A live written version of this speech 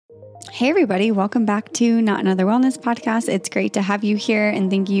Hey everybody, welcome back to Not Another Wellness Podcast. It's great to have you here and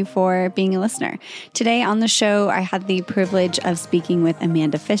thank you for being a listener. Today on the show, I had the privilege of speaking with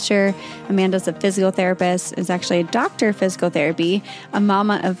Amanda Fisher. Amanda's a physical therapist, is actually a doctor of physical therapy, a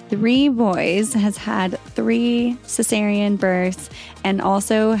mama of 3 boys, has had 3 cesarean births, and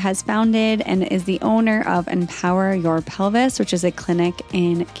also has founded and is the owner of Empower Your Pelvis, which is a clinic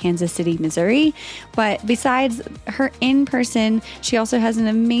in Kansas City, Missouri. But besides her in person, she also has an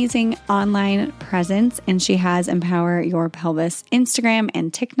amazing online presence, and she has Empower Your Pelvis Instagram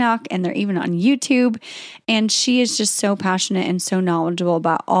and TikTok, and they're even on YouTube. And she is just so passionate and so knowledgeable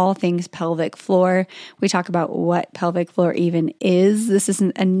about all things pelvic floor. We talk about what pelvic floor even is. This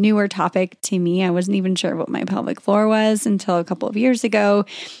isn't a newer topic to me. I wasn't even sure what my pelvic floor was until a couple of years ago.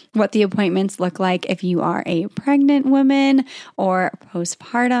 What the appointments look like if you are a pregnant woman or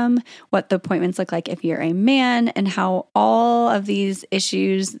postpartum, what the appointments look like if you're a man, and how all of these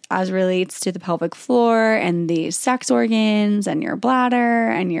issues as relates to the pelvic floor and the sex organs and your bladder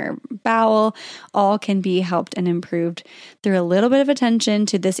and your bowel all can be helped and improved through a little bit of attention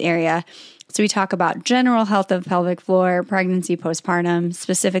to this area. So we talk about general health of pelvic floor, pregnancy, postpartum,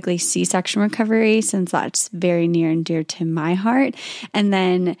 specifically C-section recovery, since that's very near and dear to my heart. And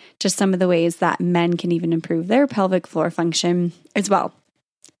then just some of the ways that men can even improve their pelvic floor function as well.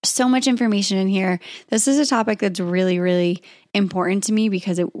 So much information in here. This is a topic that's really, really important to me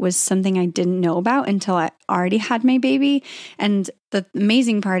because it was something I didn't know about until I already had my baby. And the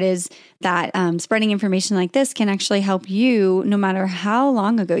amazing part is that spreading information like this can actually help you no matter how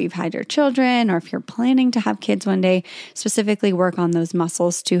long ago you've had your children, or if you're planning to have kids one day, specifically work on those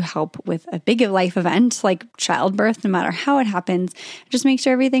muscles to help with a big life event like childbirth, no matter how it happens. Just make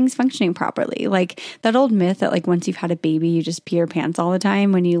sure everything's functioning properly. Like that old myth that like once you've had a baby, you just pee your pants all the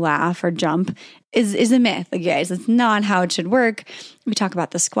time when you laugh or jump is a myth, guys. It's not how it should work. We talk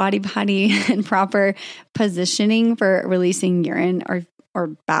about the squatty potty and proper positioning for releasing urine or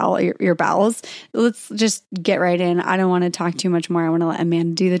bowel, your bowels. Let's just get right in. I don't want to talk too much more. I want to let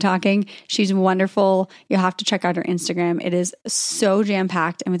Amanda do the talking. She's wonderful. You'll have to check out her Instagram. It is so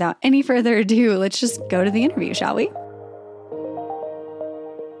jam-packed. And without any further ado, let's just go to the interview, shall we?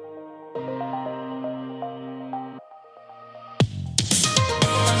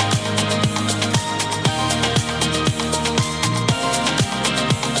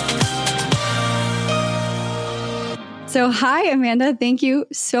 So hi, Amanda. Thank you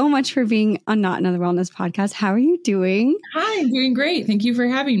so much for being on Not Another Wellness Podcast. How are you doing? Hi, I'm doing great. Thank you for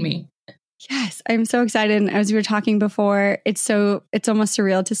having me. Yes, I'm so excited. As we were talking before, it's almost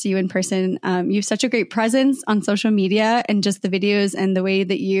surreal to see you in person. You have such a great presence on social media and just the videos and the way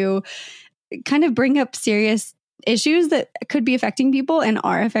that you kind of bring up serious issues that could be affecting people and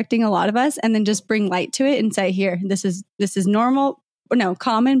are affecting a lot of us, and then just bring light to it and say, here, this is normal. No,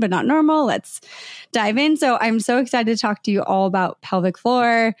 common, but not normal. Let's dive in. So I'm so excited to talk to you all about pelvic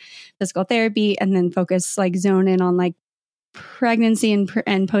floor, physical therapy, and then zone in on like pregnancy and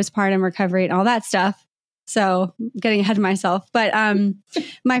postpartum recovery and all that stuff. So getting ahead of myself. But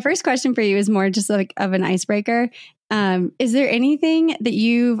my first question for you is more just like of an icebreaker. Is there anything that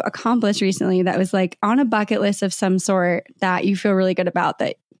you've accomplished recently that was like on a bucket list of some sort that you feel really good about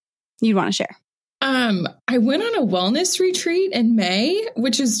that you'd want to share? I went on a wellness retreat in May,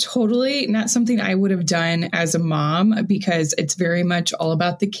 which is totally not something I would have done as a mom because it's very much all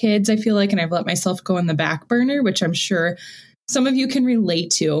about the kids, I feel like, and I've let myself go on the back burner, which I'm sure some of you can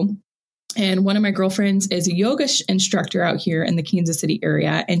relate to. And one of my girlfriends is a yoga instructor out here in the Kansas City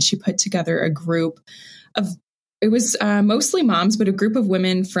area, and she put together a group of it was mostly moms, but a group of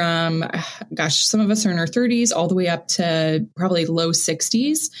women from, some of us are in our 30s all the way up to probably low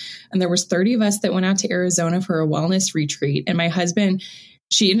 60s. And there was 30 of us that went out to Arizona for a wellness retreat. And my husband,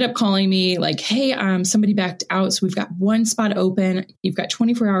 she ended up calling me like, hey, somebody backed out. So we've got one spot open. You've got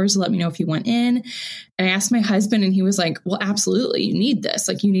 24 hours to let me know if you want in. And I asked my husband and he was like, well, absolutely. You need this.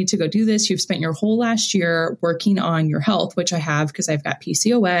 Like, you need to go do this. You've spent your whole last year working on your health, which I have because I've got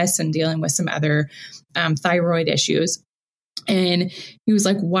PCOS and dealing with some other thyroid issues. And he was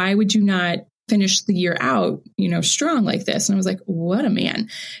like, why would you not finish the year out, strong like this? And I was like, what a man.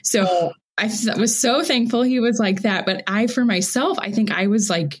 So I was so thankful he was like that. But for myself, I think I was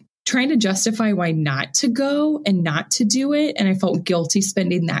like trying to justify why not to go and not to do it. And I felt guilty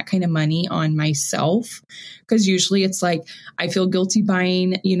spending that kind of money on myself. Because usually it's like, I feel guilty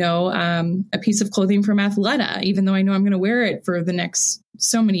buying, a piece of clothing from Athleta, even though I know I'm going to wear it for the next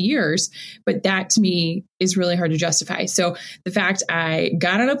so many years. But that to me is really hard to justify. So the fact I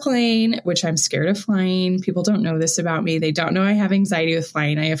got on a plane, which I'm scared of flying. People don't know this about me. They don't know I have anxiety with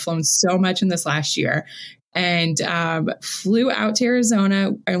flying. I have flown so much in this last year. and flew out to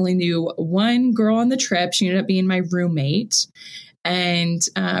Arizona. I only knew one girl on the trip. She ended up being my roommate. And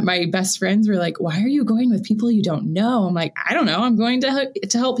my best friends were like, why are you going with people you don't know? I'm like, I don't know. I'm going to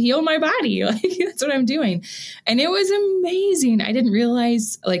help heal my body. Like, that's what I'm doing. And it was amazing. I didn't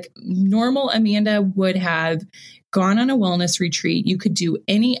realize, like, normal Amanda would have gone on a wellness retreat. You could do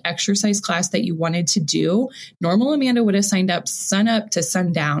any exercise class that you wanted to do. Normal Amanda would have signed up sun up to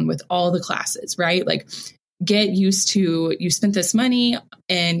sundown with all the classes, right? Like, get used to, you spent this money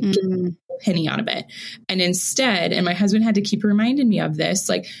and get a penny out of it. And instead, and my husband had to keep reminding me of this,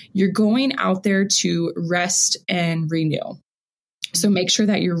 like, you're going out there to rest and renew. So make sure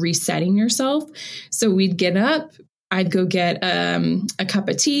that you're resetting yourself. So we'd get up, I'd go get a cup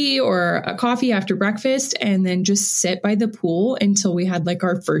of tea or a coffee after breakfast, and then just sit by the pool until we had like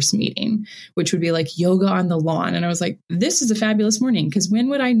our first meeting, which would be like yoga on the lawn. And I was like, this is a fabulous morning, because when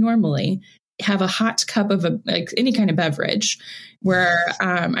would I normally have a hot cup of like any kind of beverage where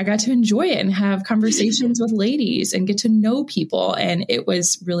I got to enjoy it and have conversations with ladies and get to know people. And it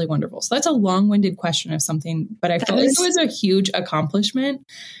was really wonderful. So that's a long-winded question of something, but I felt like it was a huge accomplishment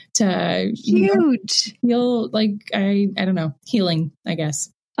to feel like, I don't know, healing, I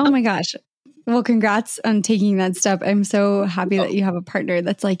guess. Oh my gosh. Well, congrats on taking that step. I'm so happy that you have a partner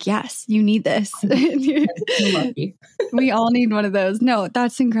that's like, yes, you need this. We all need one of those. No,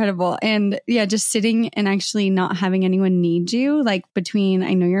 that's incredible. And yeah, just sitting and actually not having anyone need you, like between,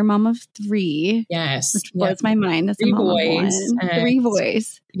 I know you're a mom of 3. Yes. Which blows my mind. That's 3 a mom boys. of 1. 3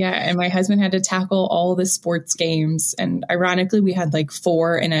 boys. Yeah. And my husband had to tackle all the sports games. And ironically, we had like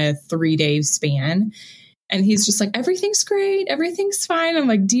 4 in a 3-day span. And he's just like, everything's great. Everything's fine. I'm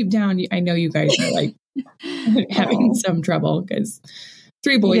like, deep down, I know you guys are like having some trouble, because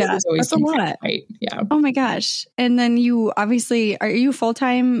 3 boys is always that's a lot. Right? Yeah. Oh my gosh. And then you obviously, are you a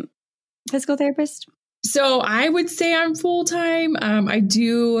full-time physical therapist? So I would say I'm full-time. I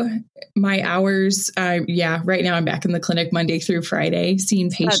do my hours. Right now I'm back in the clinic Monday through Friday seeing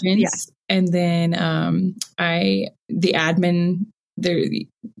patients. And then I do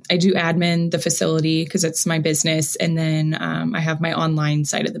admin the facility because it's my business. And then I have my online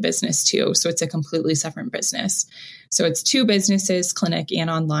side of the business too. So it's a completely separate business. So it's 2 businesses, clinic and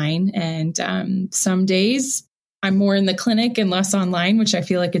online. And some days I'm more in the clinic and less online, which I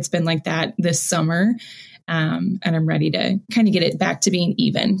feel like it's been like that this summer. And I'm ready to kind of get it back to being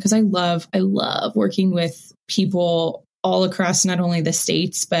even, because I love working with people all across not only the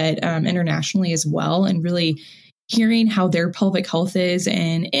States, but internationally as well. And really hearing how their pelvic health is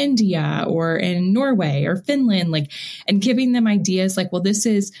in India or in Norway or Finland, like, and giving them ideas like, well, this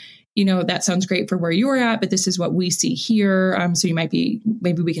is, that sounds great for where you're at, but this is what we see here. So maybe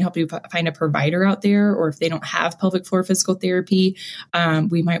we can help you find a provider out there, or if they don't have pelvic floor physical therapy,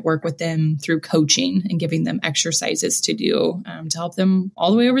 we might work with them through coaching and giving them exercises to do to help them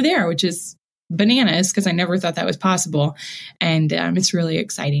all the way over there, which is bananas, because I never thought that was possible. And it's really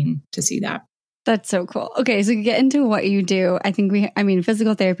exciting to see that. That's so cool. Okay. So get into what you do. I think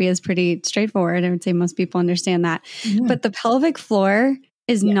physical therapy is pretty straightforward. I would say most people understand that, but the pelvic floor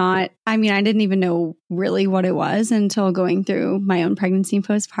is not, I didn't even know really what it was until going through my own pregnancy and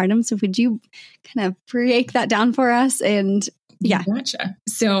postpartum. So would you kind of break that down for us? And Gotcha.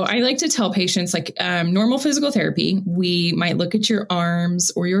 So I like to tell patients, like, normal physical therapy, we might look at your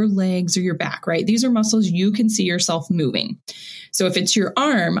arms or your legs or your back, right? These are muscles you can see yourself moving. So if it's your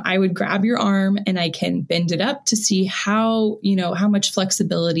arm, I would grab your arm and I can bend it up to see how much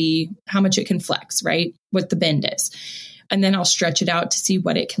flexibility, how much it can flex, right? What the bend is. And then I'll stretch it out to see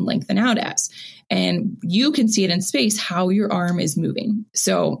what it can lengthen out as. And you can see it in space, how your arm is moving.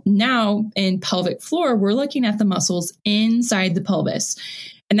 So now in pelvic floor, we're looking at the muscles inside the pelvis.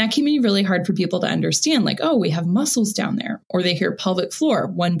 And that can be really hard for people to understand. Like, oh, we have muscles down there. Or they hear pelvic floor,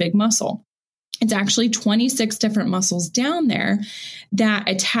 one big muscle. It's actually 26 different muscles down there that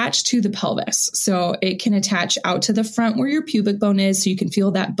attach to the pelvis. So it can attach out to the front where your pubic bone is. So you can feel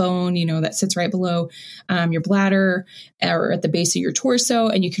that bone, that sits right below your bladder or at the base of your torso.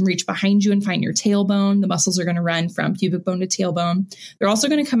 And you can reach behind you and find your tailbone. The muscles are going to run from pubic bone to tailbone. They're also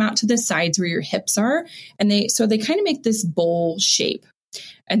going to come out to the sides where your hips are. And they kind of make this bowl shape.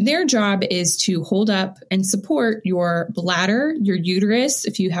 And their job is to hold up and support your bladder, your uterus,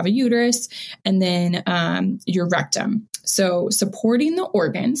 if you have a uterus, and then your rectum. So supporting the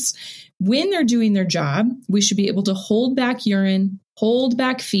organs. When they're doing their job, we should be able to hold back urine, hold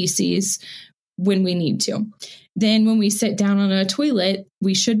back feces when we need to. Then when we sit down on a toilet,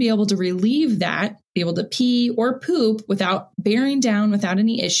 we should be able to relieve that, be able to pee or poop without bearing down, without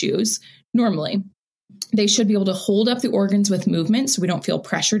any issues normally. They should be able to hold up the organs with movement so we don't feel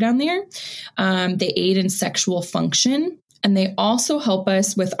pressure down there. They aid in sexual function. And they also help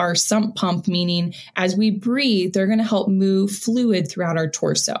us with our sump pump, meaning as we breathe, they're going to help move fluid throughout our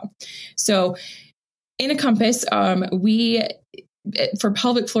torso. So in a compass, for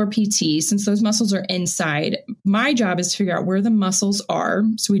pelvic floor PT, since those muscles are inside, my job is to figure out where the muscles are.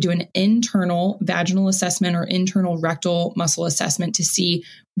 So we do an internal vaginal assessment or internal rectal muscle assessment to see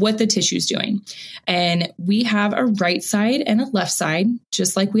what the tissue is doing. And we have a right side and a left side,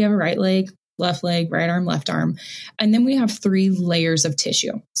 just like we have a right leg, left leg, right arm, left arm. And then we have 3 layers of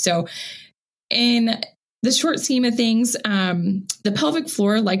tissue. So in the short scheme of things, the pelvic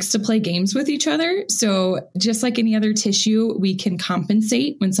floor likes to play games with each other. So just like any other tissue, we can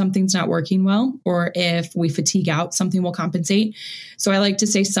compensate when something's not working well, or if we fatigue out, something will compensate. So I like to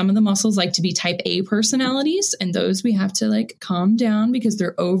say some of the muscles like to be type A personalities, and those we have to like calm down because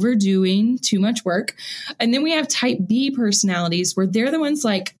they're overdoing too much work. And then we have type B personalities where they're the ones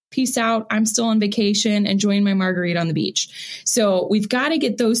like, peace out, I'm still on vacation, enjoying my margarita on the beach. So we've got to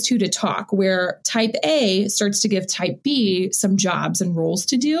get those two to talk, where type A starts to give type B some jobs and roles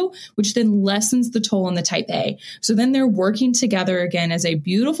to do, which then lessens the toll on the type A. So then they're working together again as a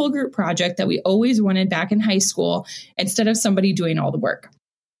beautiful group project that we always wanted back in high school, instead of somebody doing all the work.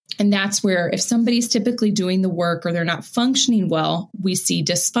 And that's where if somebody's typically doing the work or they're not functioning well, we see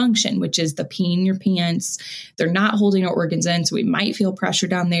dysfunction, which is the peeing your pants. They're not holding our organs in, so we might feel pressure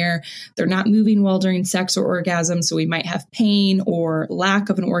down there. They're not moving well during sex or orgasm, so we might have pain or lack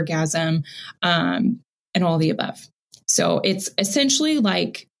of an orgasm, and all the above. So it's essentially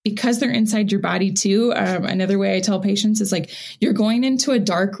like, because they're inside your body too, another way I tell patients is like, you're going into a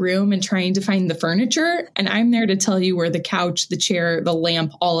dark room and trying to find the furniture, and I'm there to tell you where the couch, the chair, the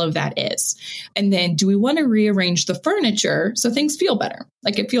lamp, all of that is. And then do we want to rearrange the furniture so things feel better?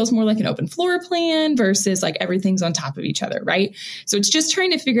 Like it feels more like an open floor plan versus like everything's on top of each other, right? So it's just trying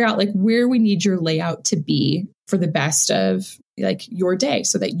to figure out like where we need your layout to be for the best of like your day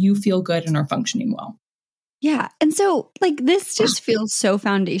so that you feel good and are functioning well. Yeah. And so like this just feels so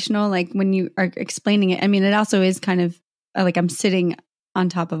foundational, like when you are explaining it. I mean, it also is kind of like I'm sitting on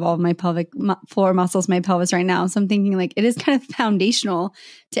top of all of my pelvic floor muscles, my pelvis right now. So I'm thinking like it is kind of foundational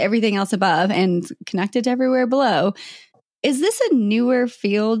to everything else above and connected to everywhere below. Is this a newer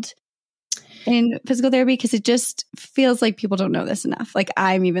field in physical therapy? Because it just feels like people don't know this enough. Like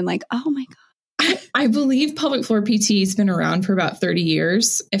I'm even like, oh my God. I believe pelvic floor PT has been around for about 30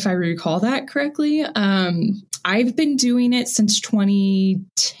 years, if I recall that correctly. I've been doing it since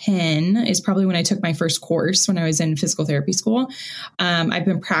 2010 is probably when I took my first course when I was in physical therapy school. I've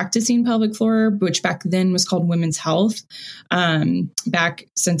been practicing pelvic floor, which back then was called women's health, back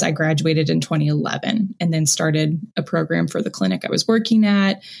since I graduated in 2011, and then started a program for the clinic I was working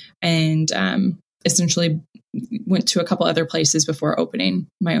at, and essentially went to a couple other places before opening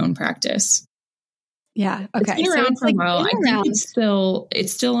my own practice. Yeah. Okay. It's been around for a while. I think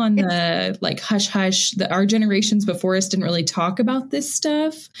it's still on the like hush hush. Our generations before us didn't really talk about this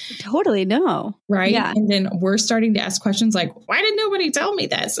stuff. Totally no. Right. Yeah. And then we're starting to ask questions like, why did nobody tell me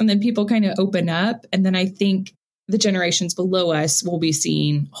this? And then people kind of open up. And then I think the generations below us will be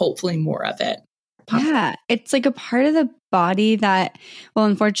seeing hopefully more of it. Yeah. It's like a part of the body that, well,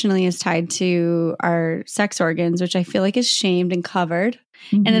 unfortunately is tied to our sex organs, which I feel like is shamed and covered.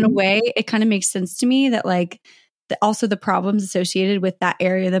 Mm-hmm. And in a way, it kind of makes sense to me that like also the problems associated with that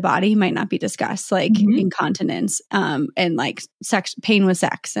area of the body might not be discussed, like incontinence, and like sex, pain with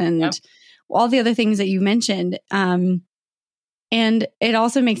sex, and all the other things that you mentioned. And it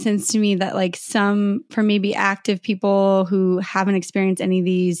also makes sense to me that like for maybe active people who haven't experienced any of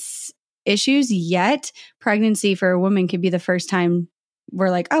these issues yet, pregnancy for a woman could be the first time we're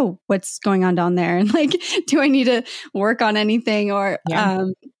like, oh, what's going on down there? And like, do I need to work on anything? Or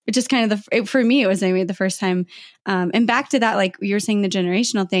it just kind of for me, it was anyway the first time. And back to that, like you were saying, the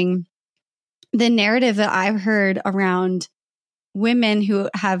generational thing, the narrative that I've heard around women who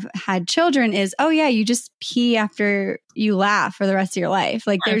have had children is, oh yeah, you just pee after you laugh for the rest of your life.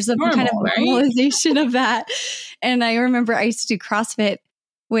 Like there's a kind of normalization of that. And I remember I used to do CrossFit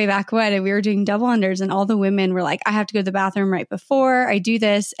way back when, and we were doing double unders, and all the women were like, I have to go to the bathroom right before I do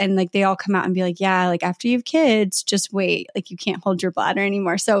this. And like, they all come out and be like, yeah, like after you have kids, just wait, like you can't hold your bladder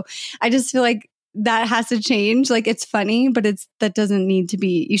anymore. So I just feel like that has to change. Like it's funny, but that doesn't need to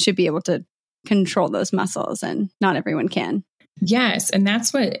be, you should be able to control those muscles, and not everyone can. Yes. And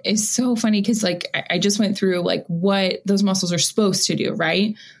that's what is so funny. Cause like, I just went through like what those muscles are supposed to do.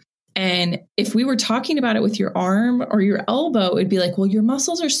 Right. And if we were talking about it with your arm or your elbow, it'd be like, well, your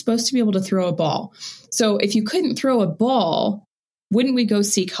muscles are supposed to be able to throw a ball. So if you couldn't throw a ball, wouldn't we go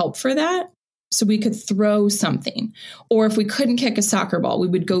seek help for that? so we could throw something. Or if we couldn't kick a soccer ball, we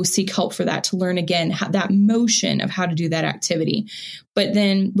would go seek help for that to learn again that motion of how to do that activity. But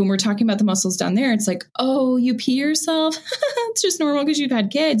then when we're talking about the muscles down there, it's like, oh, you pee yourself. It's just normal because you've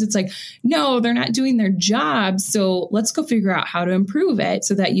had kids. It's like, no, they're not doing their job. So let's go figure out how to improve it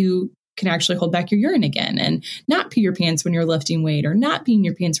so that you can actually hold back your urine again and not pee your pants when you're lifting weight, or not pee in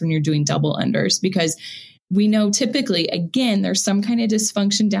your pants when you're doing double unders, because we know typically, again, there's some kind of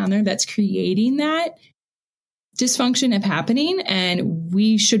dysfunction down there that's creating that dysfunction of happening. And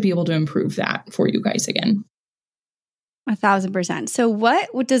we should be able to improve that for you guys again. 1,000%. So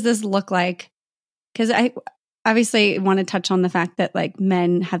what does this look like? Because I obviously want to touch on the fact that like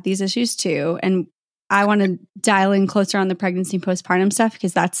men have these issues too. And I want to dial in closer on the pregnancy and postpartum stuff,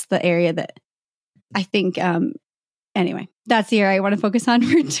 because that's the area that I think, anyway, that's the area I want to focus on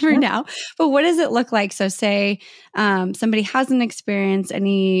for now. But what does it look like? So say somebody hasn't experienced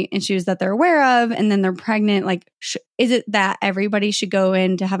any issues that they're aware of, and then they're pregnant. Like, is it that everybody should go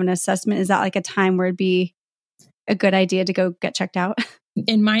in to have an assessment? Is that like a time where it'd be a good idea to go get checked out?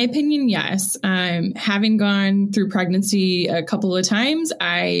 In my opinion, yes. Having gone through pregnancy a couple of times,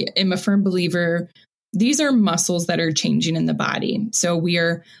 I am a firm believer these are muscles that are changing in the body. So we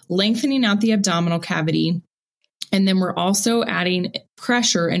are lengthening out the abdominal cavity, and then we're also adding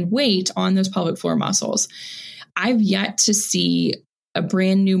pressure and weight on those pelvic floor muscles. I've yet to see a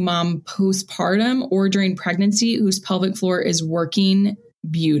brand new mom postpartum or during pregnancy whose pelvic floor is working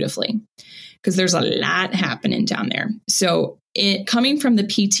beautifully, because there's a lot happening down there. So it coming from the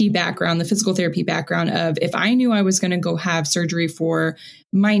PT background, the physical therapy background of, if I knew I was going to go have surgery for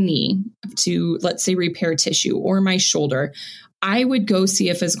my knee to, let's say, repair tissue, or my shoulder, I would go see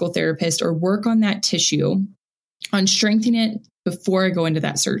a physical therapist or work on that tissue, on strengthening it before I go into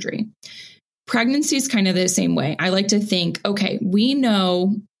that surgery. Pregnancy is kind of the same way. I like to think, okay, we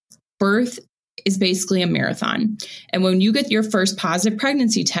know birth is basically a marathon. And when you get your first positive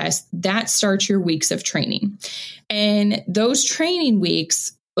pregnancy test, that starts your weeks of training. And those training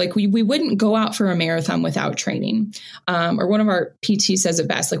weeks, like we wouldn't go out for a marathon without training. Or one of our PTs says it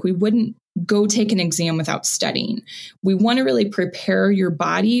best, like we wouldn't go take an exam without studying. We want to really prepare your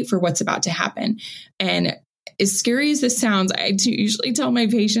body for what's about to happen. And as scary as this sounds, I usually tell my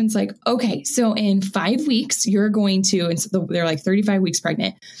patients, like, okay, so in 5 weeks, you're going to, and so they're like 35 weeks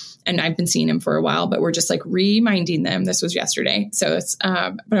pregnant. And I've been seeing them for a while, but we're just like reminding them. This was yesterday. So it's,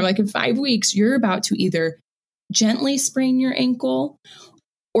 but I'm like, in 5 weeks, you're about to either gently sprain your ankle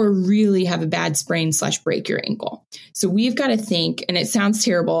or really have a bad sprain / break your ankle. So we've got to think, and it sounds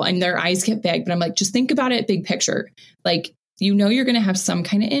terrible and their eyes get big, but I'm like, just think about it big picture. Like, you know, you're going to have some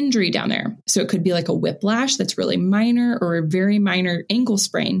kind of injury down there. So it could be like a whiplash that's really minor, or a very minor ankle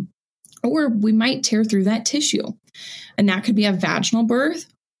sprain, or we might tear through that tissue. And that could be a vaginal birth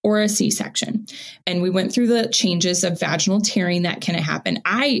or a C-section. And we went through the changes of vaginal tearing that can happen.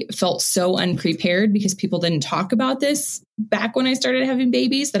 I felt so unprepared because people didn't talk about this back when I started having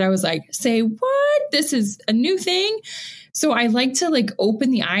babies, that I was like, say what? This is a new thing. So I like to like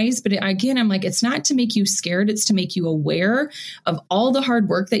open the eyes, but again, I'm like, it's not to make you scared. It's to make you aware of all the hard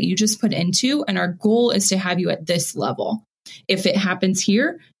work that you just put into. And our goal is to have you at this level. If it happens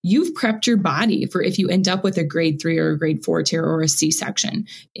here, you've prepped your body for if you end up with a grade 3 or a grade 4 tear or a C-section.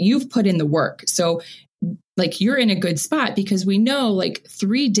 You've put in the work. So like you're in a good spot, because we know like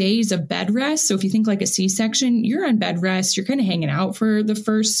 3 days of bed rest. So if you think like a C-section, you're on bed rest, you're kind of hanging out for the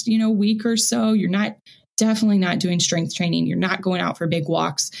first, week or so. You're definitely not doing strength training. You're not going out for big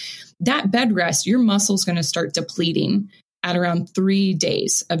walks. That bed rest, your muscle's going to start depleting at around 3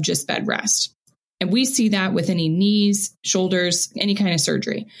 days of just bed rest. And we see that with any knees, shoulders, any kind of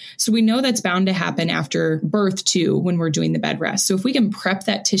surgery. So we know that's bound to happen after birth too, when we're doing the bed rest. So if we can prep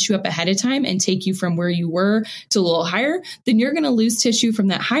that tissue up ahead of time and take you from where you were to a little higher, then you're going to lose tissue from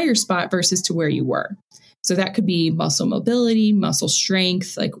that higher spot versus to where you were. So that could be muscle mobility, muscle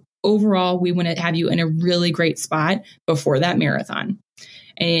strength. Like overall, we want to have you in a really great spot before that marathon.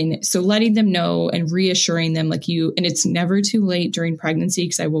 And so letting them know and reassuring them and it's never too late during pregnancy,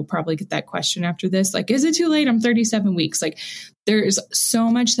 because I will probably get that question after this. Like, is it too late? I'm 37 weeks. Like there's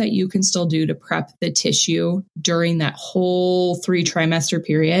so much that you can still do to prep the tissue during that whole 3 trimester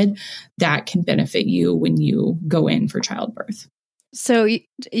period that can benefit you when you go in for childbirth. So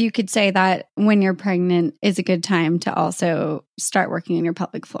you could say that when you're pregnant is a good time to also start working on your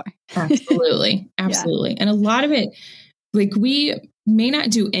pelvic floor. Absolutely. Absolutely. Yeah. And a lot of it, like we may not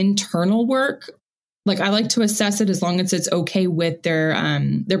do internal work. Like I like to assess it as long as it's okay with their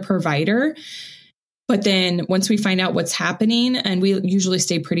provider. But then once we find out what's happening, and we usually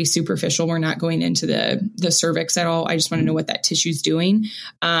stay pretty superficial, we're not going into the cervix at all. I just want to know what that tissue's doing.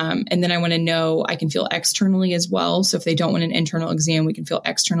 And then I want to know, I can feel externally as well. So if they don't want an internal exam, we can feel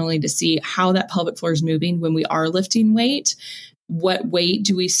externally to see how that pelvic floor is moving when we are lifting weight. What weight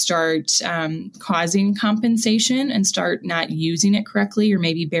do we start causing compensation and start not using it correctly or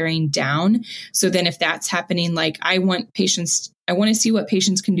maybe bearing down? So then if that's happening, like I want to see what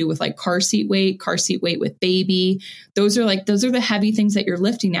patients can do with like car seat weight with baby. Those are the heavy things that you're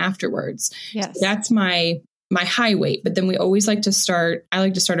lifting afterwards. Yes. So that's my high weight. But then I like to start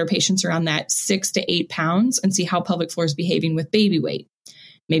our patients around that 6 to 8 pounds and see how pelvic floor is behaving with baby weight.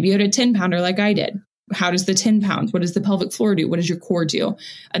 Maybe you had a 10 pounder like I did. How does the 10 pounds? What does the pelvic floor do? What does your core do?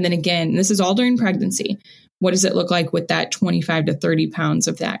 And then again, this is all during pregnancy. What does it look like with that 25 to 30 pounds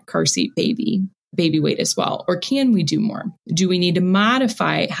of that car seat baby weight as well? Or can we do more? Do we need to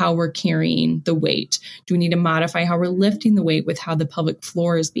modify how we're carrying the weight? Do we need to modify how we're lifting the weight with how the pelvic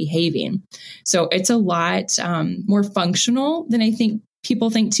floor is behaving? So it's a lot more functional than I think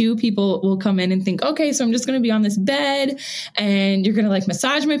people think too. People will come in and think, okay, so I'm just going to be on this bed and you're going to like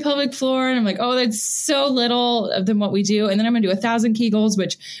massage my pelvic floor. And I'm like, oh, that's so little than what we do. And then I'm going to do 1,000 Kegels,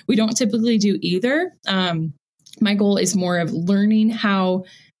 which we don't typically do either. My goal is more of learning how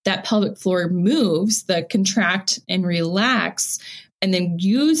that pelvic floor moves, the contract and relax, and then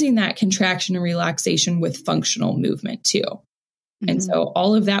using that contraction and relaxation with functional movement too. Mm-hmm. And so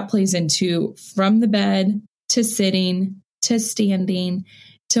all of that plays into from the bed to sitting, to standing,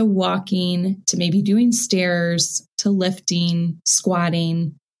 to walking, to maybe doing stairs, to lifting,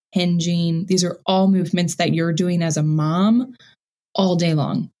 squatting, hinging. These are all movements that you're doing as a mom all day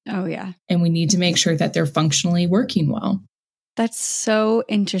long. Oh, yeah. And we need to make sure that they're functionally working well. That's so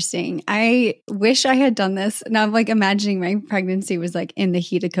interesting. I wish I had done this. Now I'm like imagining my pregnancy was like in the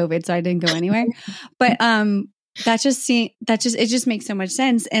heat of COVID, so I didn't go anywhere. But it just makes so much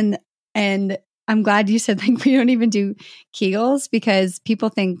sense. And I'm glad you said like we don't even do Kegels, because people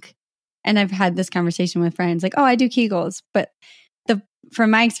think, and I've had this conversation with friends like, oh, I do Kegels. But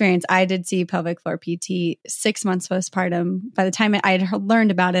from my experience, I did see pelvic floor PT 6 months postpartum. By the time I had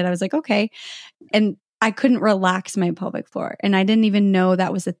learned about it, I was like, okay. And I couldn't relax my pelvic floor, and I didn't even know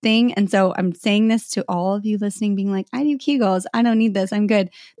that was a thing. And so I'm saying this to all of you listening, being like, I do Kegels. I don't need this. I'm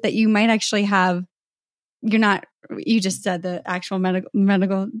good. That you might actually you just said the actual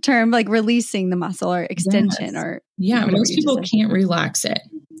medical term, like releasing the muscle or extension. Yes. Or most people can't relax it.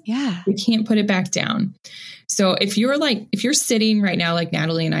 Yeah. You can't put it back down. So if you're sitting right now, like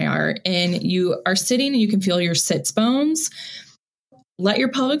Natalie and I are, and you are sitting and you can feel your sits bones, let your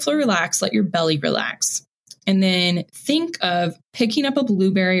pelvic floor relax, let your belly relax. And then think of picking up a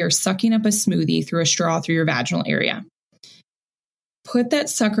blueberry or sucking up a smoothie through a straw through your vaginal area. Put that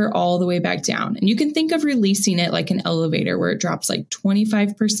sucker all the way back down. And you can think of releasing it like an elevator where it drops like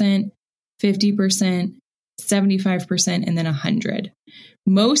 25%, 50%, 75%, and then 100.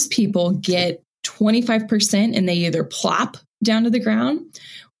 Most people get 25% and they either plop down to the ground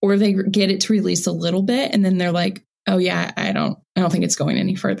or they get it to release a little bit. And then they're like, oh yeah, I don't think it's going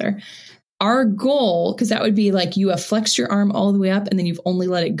any further. Our goal, because that would be like you have flexed your arm all the way up and then you've only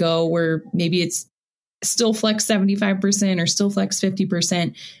let it go where maybe it's still flex 75% or still flex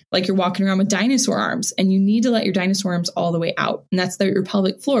 50%, like you're walking around with dinosaur arms, and you need to let your dinosaur arms all the way out. And that's your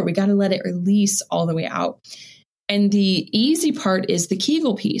pelvic floor. We got to let it release all the way out. And the easy part is the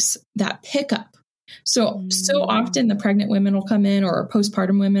Kegel piece, that pickup. So often the pregnant women will come in, or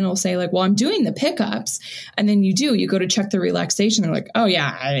postpartum women will say like, well, I'm doing the pickups. And then you go to check the relaxation. They're like, oh yeah,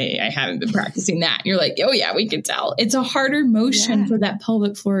 I haven't been practicing that. And you're like, oh yeah, we can tell. It's a harder motion for that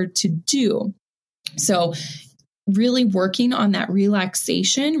pelvic floor to do. So really working on that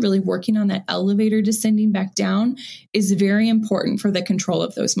relaxation, really working on that elevator descending back down is very important for the control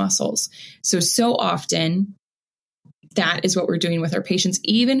of those muscles. So often that is what we're doing with our patients,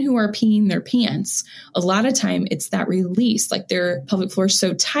 even who are peeing their pants. A lot of time it's that release, like their pelvic floor is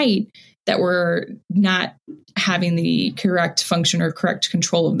so tight that we're not having the correct function or correct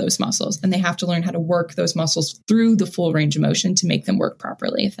control of those muscles. And they have to learn how to work those muscles through the full range of motion to make them work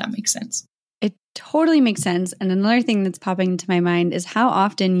properly, if that makes sense. It totally makes sense. And another thing that's popping into my mind is how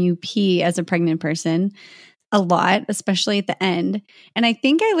often you pee as a pregnant person. A lot, especially at the end. And I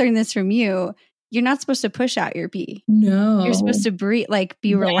think I learned this from you. You're not supposed to push out your pee. No. You're supposed to breathe, like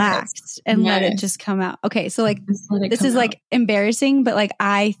be relaxed and let it just come out. Okay. So like, this is like embarrassing, but like,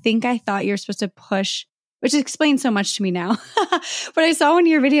 I think I thought you're supposed to push, which explains so much to me now. But I saw one of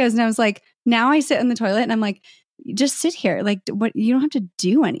your videos and I was like, now I sit in the toilet and I'm like, just sit here. Like what, you don't have to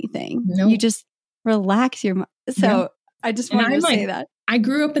do anything. Nope. You just relax your, so I just wanted to say that. I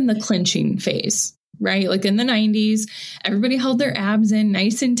grew up in the clenching phase. right? Like in the 90s, everybody held their abs in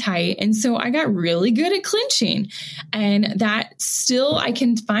nice and tight. And so I got really good at clinching. And that still, I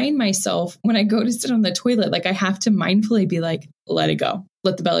can find myself when I go to sit on the toilet, like I have to mindfully be like, let it go,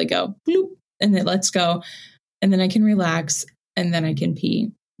 let the belly go, bloop, and then let's go. And then I can relax and then I can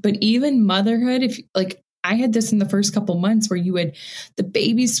pee. But even motherhood, if like, I had this in the first couple months where the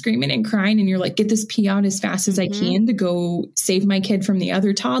baby's screaming and crying and you're like, get this pee out as fast as I can to go save my kid from the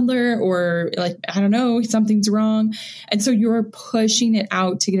other toddler, or like, I don't know, something's wrong. And so you're pushing it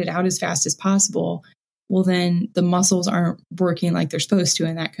out to get it out as fast as possible. Well, then the muscles aren't working like they're supposed to,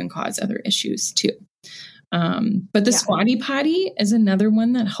 and that can cause other issues too. But the squatty potty is another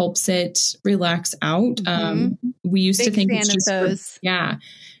one that helps it relax out. We used to think it's just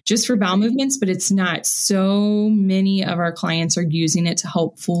just for bowel movements, but it's not. So many of our clients are using it to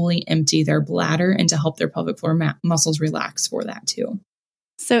help fully empty their bladder and to help their pelvic floor muscles relax for that too.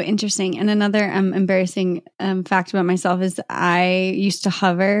 So interesting. And another embarrassing fact about myself is I used to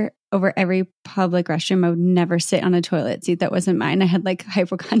hover over every public restroom. I would never sit on a toilet seat that wasn't mine. I had like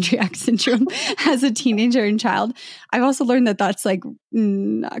hypochondriac syndrome as a teenager and child. I've also learned that that's like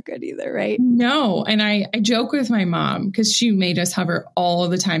not good either, right? No. And I joke with my mom because she made us hover all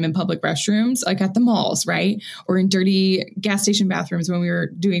the time in public restrooms, like at the malls, right? Or in dirty gas station bathrooms when we were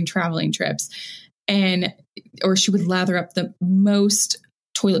doing traveling trips. Or she would lather up the most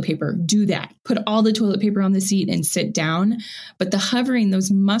toilet paper. Do that. Put all the toilet paper on the seat and sit down. But the hovering, those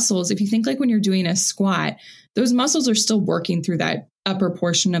muscles, if you think like when you're doing a squat, those muscles are still working through that upper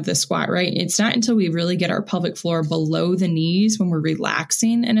portion of the squat, right? It's not until we really get our pelvic floor below the knees when we're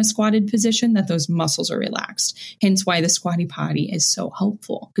relaxing in a squatted position that those muscles are relaxed. Hence why the squatty potty is so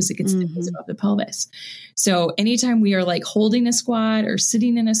helpful, because it gets the knees above the pelvis. So anytime we are like holding a squat or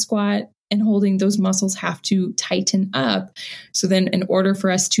sitting in a squat, and holding, those muscles have to tighten up. So then in order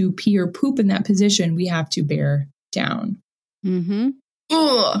for us to pee or poop in that position, we have to bear down. And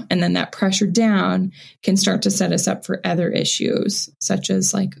then that pressure down can start to set us up for other issues, such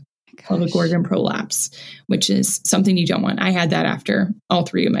as like pelvic organ prolapse, which is something you don't want. I had that after all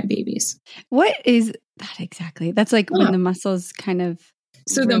 3 of my babies. What is that exactly? That's like when the muscles kind of...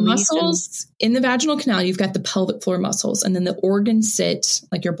 So the muscles in the vaginal canal, you've got the pelvic floor muscles, and then the organs sit,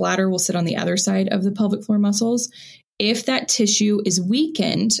 like your bladder will sit on the other side of the pelvic floor muscles. If that tissue is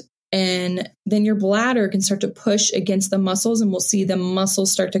weakened, and then your bladder can start to push against the muscles, and we'll see the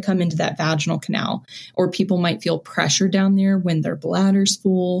muscles start to come into that vaginal canal. Or people might feel pressure down there when their bladder's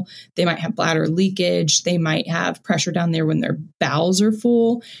full. They might have bladder leakage. They might have pressure down there when their bowels are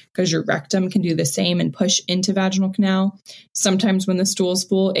full, because your rectum can do the same and push into vaginal canal. Sometimes when the stool's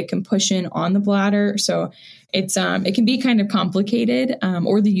full, it can push in on the bladder. So it can be kind of complicated,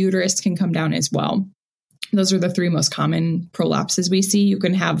 or the uterus can come down as well. Those are the 3 most common prolapses we see. You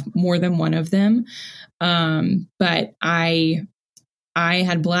can have more than one of them. But I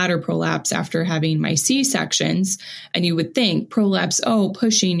had bladder prolapse after having my C-sections, and you would think prolapse,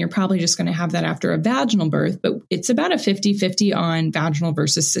 pushing, you're probably just going to have that after a vaginal birth, but it's about a 50-50 on vaginal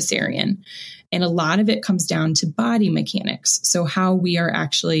versus cesarean. And a lot of it comes down to body mechanics. So how we are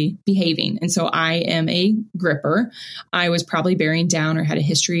actually behaving. And so I am a gripper. I was probably bearing down or had a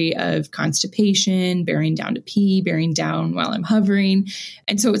history of constipation, bearing down to pee, bearing down while I'm hovering.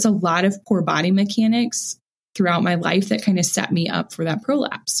 And so it's a lot of poor body mechanics throughout my life that kind of set me up for that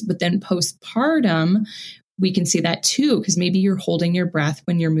prolapse. But then postpartum, we can see that too, because maybe you're holding your breath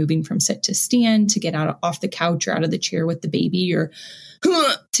when you're moving from sit to stand to get off the couch or out of the chair with the baby, or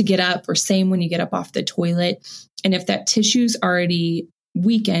to get up, or same when you get up off the toilet. And if that tissue's already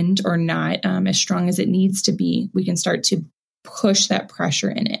weakened or not as strong as it needs to be, we can start to push that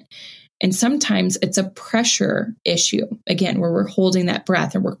pressure in it. And sometimes it's a pressure issue, again, where we're holding that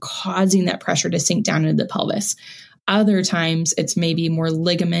breath and we're causing that pressure to sink down into the pelvis. Other times it's maybe more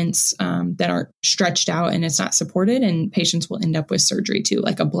ligaments that aren't stretched out and it's not supported, and patients will end up with surgery too,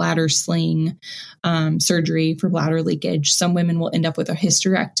 like a bladder sling surgery for bladder leakage. Some women will end up with a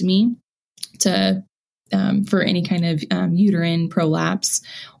hysterectomy for any kind of uterine prolapse,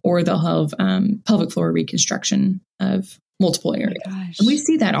 or they'll have pelvic floor reconstruction of multiple areas. And we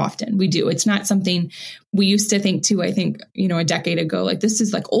see that often. We do. It's not something we used to think too, I think, a decade ago, like this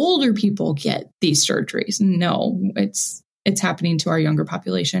is like older people get these surgeries. No, it's happening to our younger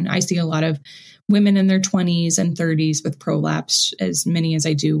population. I see a lot of women in their 20s and 30s with prolapse, as many as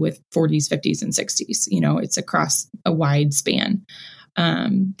I do with 40s, 50s, and 60s. It's across a wide span.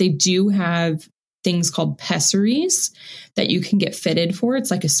 They do have things called pessaries that you can get fitted for. It's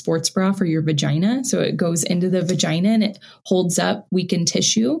like a sports bra for your vagina. So it goes into the vagina and it holds up weakened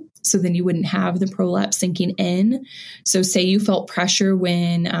tissue. So then you wouldn't have the prolapse sinking in. So say you felt pressure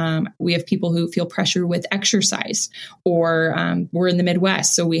when we have people who feel pressure with exercise, or we're in the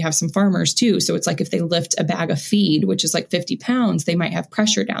Midwest. So we have some farmers too. So it's like if they lift a bag of feed, which is like 50 pounds, they might have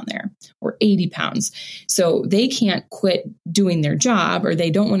pressure down there, or 80 pounds. So they can't quit doing their job, or they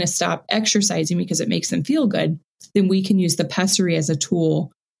don't want to stop exercising because it makes them feel good. Then we can use the pessary as a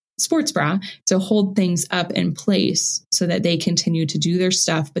tool, sports bra, to hold things up in place so that they continue to do their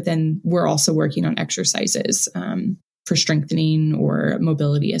stuff. But then we're also working on exercises for strengthening or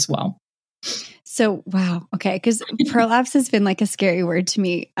mobility as well. So, wow. Okay. Because prolapse has been like a scary word to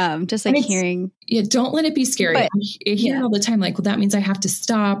me. Just like hearing. Yeah. Don't let it be scary. I hear it all the time. Like, well, that means I have to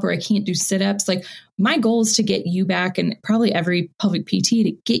stop, or I can't do sit-ups. Like, my goal is to get you back, and probably every pelvic PT,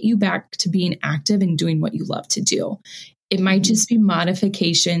 to get you back to being active and doing what you love to do. It might just be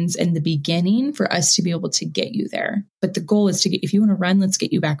modifications in the beginning for us to be able to get you there. But the goal is to get, if you want to run, let's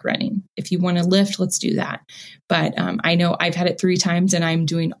get you back running. If you want to lift, let's do that. But I know I've had it 3 times, and I'm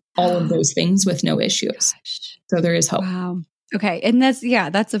doing all of those things with no issues. Gosh. So there is hope. Wow. Okay. And that's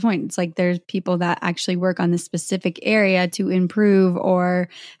the point. It's like there's people that actually work on this specific area to improve or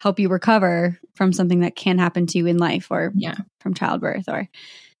help you recover from something that can happen to you in life, or from childbirth, or,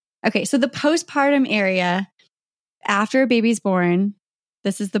 okay. So the postpartum area, after a baby's born,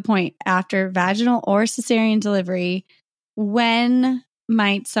 this is the point, after vaginal or cesarean delivery, when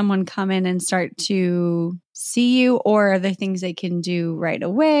might someone come in and start to see you, or are there things they can do right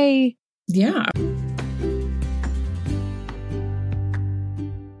away? Yeah.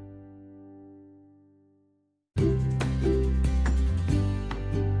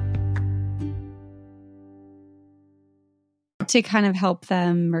 To kind of help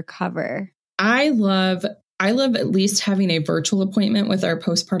them recover. I love at least having a virtual appointment with our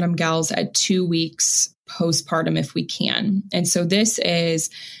postpartum gals at 2 weeks postpartum if we can. And so this is,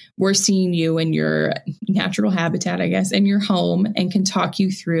 we're seeing you in your natural habitat, I guess, in your home, and can talk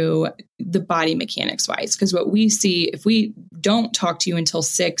you through the body mechanics wise. Because what we see, if we don't talk to you until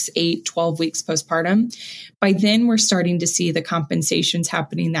 6, 8, 12 weeks postpartum, by then we're starting to see the compensations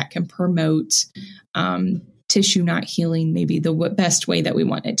happening that can promote tissue not healing maybe the best way that we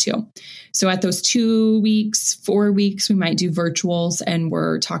want it to. So at those 2 weeks, 4 weeks, we might do virtuals, and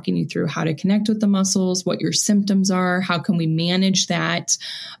we're talking you through how to connect with the muscles, what your symptoms are, how can we manage that.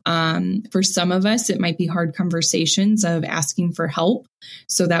 For some of us, it might be hard conversations of asking for help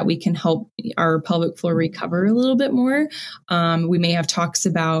so that we can help our pelvic floor recover a little bit more. We may have talks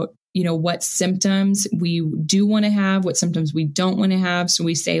about what symptoms we do want to have, what symptoms we don't want to have. So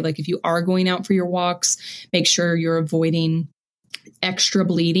we say, like, if you are going out for your walks, make sure you're avoiding extra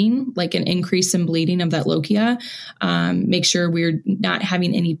bleeding, like an increase in bleeding of that lochia. Make sure we're not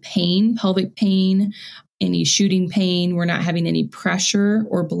having any pain, pelvic pain, any shooting pain. We're not having any pressure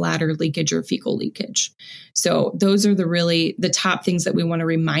or bladder leakage or fecal leakage. So those are the top things that we want to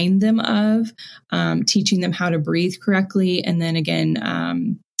remind them of, teaching them how to breathe correctly. And then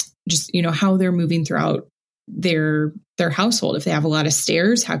again, just, how they're moving throughout their household. If they have a lot of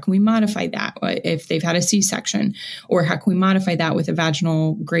stairs, how can we modify that? If they've had a C-section, or how can we modify that with a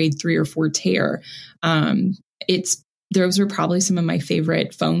vaginal grade 3 or 4 tear? Those are probably some of my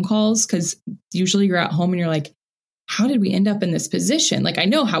favorite phone calls, because usually you're at home and you're like, how did we end up in this position? Like, I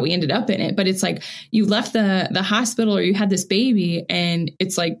know how we ended up in it, but it's like you left the hospital, or you had this baby and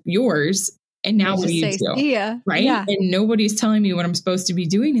it's like yours. And now what do you do? Yeah. Right. Yeah. And nobody's telling me what I'm supposed to be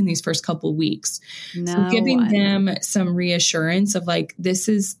doing in these first couple of weeks. So giving them some reassurance of like, this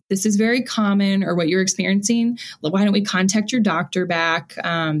is very common, or what you're experiencing. Why don't we contact your doctor back?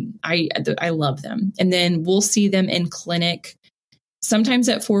 I love them. And then we'll see them in clinic sometimes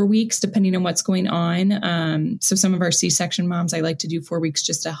at 4 weeks, depending on what's going on. So some of our C-section moms, I like to do 4 weeks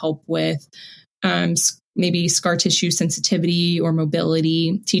just to help with, maybe scar tissue sensitivity or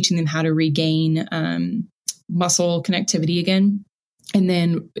mobility, teaching them how to regain muscle connectivity again. And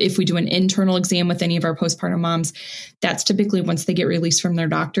then if we do an internal exam with any of our postpartum moms, that's typically once they get released from their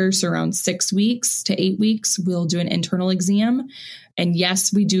doctor. So around 6 weeks to 8 weeks, we'll do an internal exam. And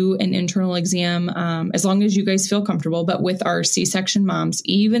yes, we do an internal exam as long as you guys feel comfortable. But with our C-section moms,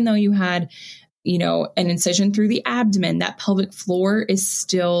 even though you had, an incision through the abdomen, that pelvic floor is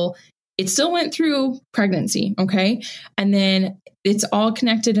still went through pregnancy. Okay. And then it's all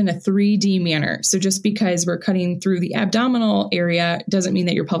connected in a 3D manner. So just because we're cutting through the abdominal area doesn't mean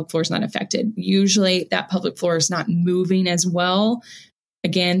that your pelvic floor is not affected. Usually that pelvic floor is not moving as well.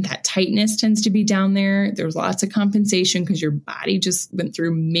 Again, that tightness tends to be down there. There's lots of compensation because your body just went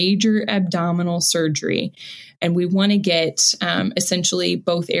through major abdominal surgery. And we want to get essentially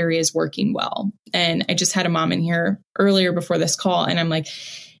both areas working well. And I just had a mom in here earlier before this call, and I'm like,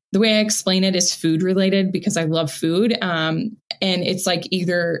 the way I explain it is food related because I love food. And it's like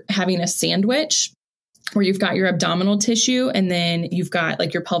either having a sandwich where you've got your abdominal tissue and then you've got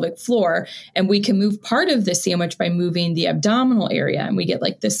like your pelvic floor, and we can move part of the sandwich by moving the abdominal area, and we get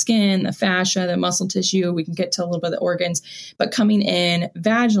like the skin, the fascia, the muscle tissue. We can get to a little bit of the organs, but coming in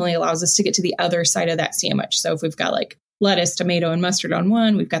vaginally allows us to get to the other side of that sandwich. So if we've got like lettuce, tomato, and mustard on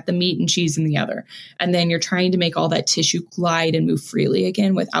one, we've got the meat and cheese in the other. And then you're trying to make all that tissue glide and move freely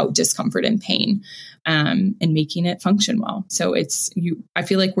again without discomfort and pain, and making it function well. So I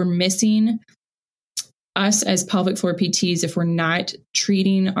feel like we're missing, us as pelvic floor PTs, if we're not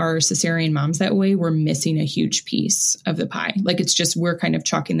treating our cesarean moms that way, we're missing a huge piece of the pie. Like it's just, we're kind of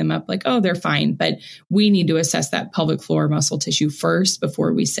chalking them up like, oh, they're fine. But we need to assess that pelvic floor muscle tissue first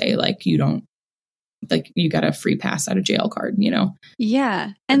before we say like, you got a free pass out of jail card,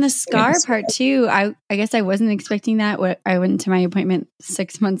 Yeah. And the scar part too, I guess I wasn't expecting that. When I went to my appointment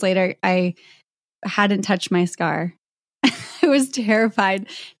 6 months later, I hadn't touched my scar. I was terrified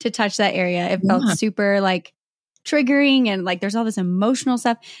to touch that area. It felt super like triggering, and like there's all this emotional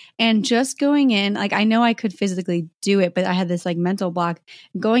stuff. And just going in, like I know I could physically do it, but I had this like mental block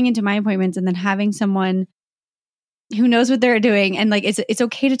going into my appointments and then having someone who knows what they're doing. And like, it's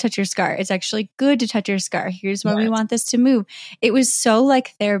okay to touch your scar. It's actually good to touch your scar. Here's why we want this to move. It was so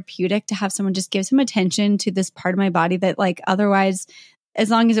like therapeutic to have someone just give some attention to this part of my body that like otherwise, as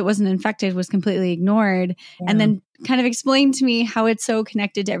long as it wasn't infected, was completely ignored. Yeah. And then kind of explain to me how it's so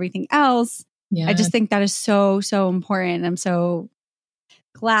connected to everything else. Yeah. I just think that is so, so important. I'm so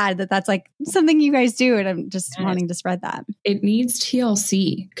glad that that's like something you guys do. And I'm just wanting to spread that. It needs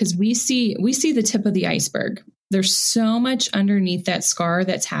TLC because we see the tip of the iceberg. There's so much underneath that scar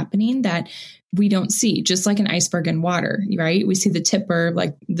that's happening that we don't see, just like an iceberg in water, right? We see the tip, or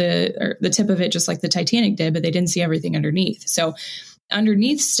like the tip of it, just like the Titanic did, but they didn't see everything underneath. So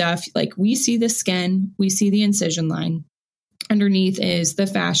underneath stuff, like we see the skin, we see the incision line. Underneath is the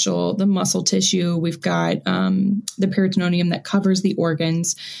fascial, the muscle tissue. We've got the peritoneum that covers the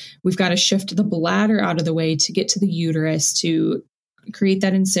organs. We've got to shift the bladder out of the way to get to the uterus, to create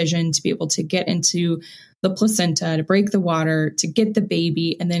that incision, to be able to get into the placenta, to break the water, to get the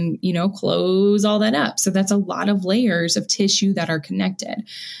baby, and then, close all that up. So that's a lot of layers of tissue that are connected.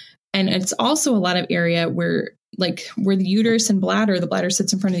 And it's also a lot of area where the uterus and bladder, the bladder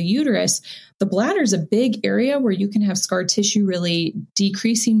sits in front of the uterus. The bladder is a big area where you can have scar tissue really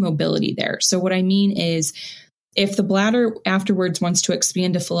decreasing mobility there. So what I mean is if the bladder afterwards wants to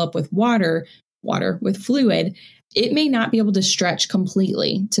expand to fill up with water with fluid, it may not be able to stretch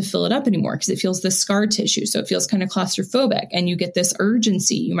completely to fill it up anymore because it feels the scar tissue. So it feels kind of claustrophobic, and you get this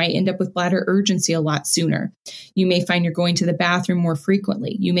urgency. You might end up with bladder urgency a lot sooner. You may find you're going to the bathroom more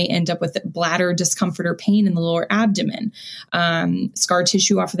frequently. You may end up with bladder discomfort or pain in the lower abdomen. Scar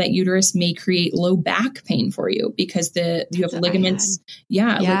tissue off of that uterus may create low back pain for you because you have ligaments.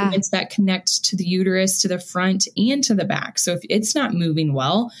 Ligaments that connect to the uterus, to the front and to the back. So if it's not moving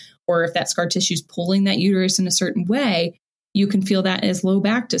well, or if that scar tissue is pulling that uterus in a certain way, you can feel that as low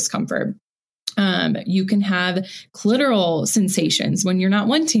back discomfort. You can have clitoral sensations when you're not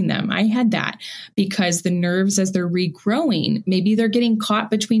wanting them. I had that because the nerves, as they're regrowing, maybe they're getting caught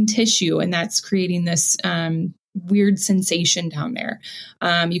between tissue, and that's creating this weird sensation down there.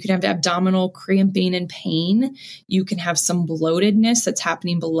 You can have abdominal cramping and pain. You can have some bloatedness that's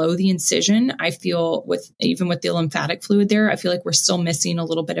happening below the incision. I feel even with the lymphatic fluid there, I feel like we're still missing a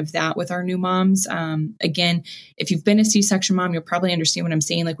little bit of that with our new moms. Again, if you've been a C-section mom, you'll probably understand what I'm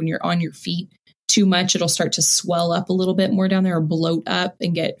saying. Like when you're on your feet too much, it'll start to swell up a little bit more down there, or bloat up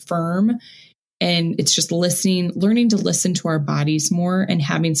and get firm. And it's just learning to listen to our bodies more and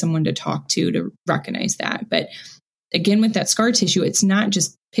having someone to talk to recognize that. But again, with that scar tissue, it's not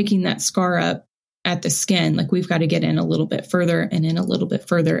just picking that scar up at the skin. Like we've got to get in a little bit further and in a little bit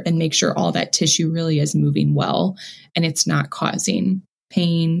further and make sure all that tissue really is moving well and it's not causing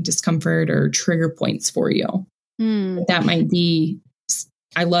pain, discomfort, or trigger points for you. That might be,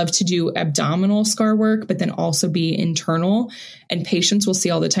 I love to do abdominal scar work, but then also be internal. And patients will see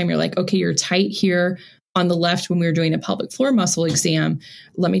all the time, you're like, okay, you're tight here on the left when we were doing a pelvic floor muscle exam.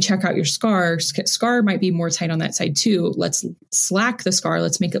 Let me check out your scar. Scar might be more tight on that side too. Let's slack the scar.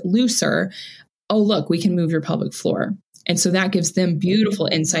 Let's make it looser. Oh, look, we can move your pelvic floor. And so that gives them beautiful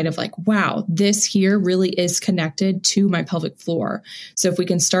insight of like, wow, this here really is connected to my pelvic floor. So if we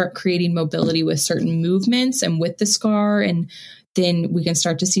can start creating mobility with certain movements and with the scar, and then we can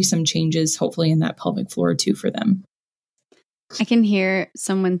start to see some changes, hopefully in that pelvic floor too for them. I can hear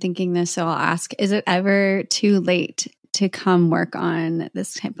someone thinking this, so I'll ask, is it ever too late to come work on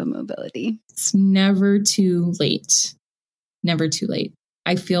this type of mobility? It's never too late. Never too late.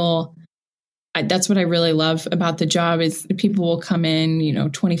 I feel that's what I really love about the job is people will come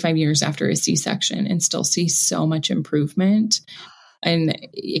in, 25 years after a C-section and still see so much improvement. And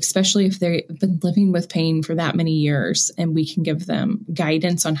especially if they've been living with pain for that many years, and we can give them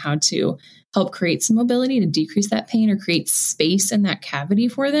guidance on how to help create some mobility to decrease that pain or create space in that cavity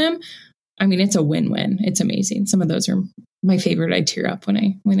for them. I mean, it's a win-win. It's amazing. Some of those are my favorite. I tear up when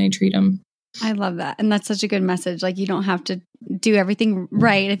I treat them. I love that. And that's such a good message. Like, you don't have to do everything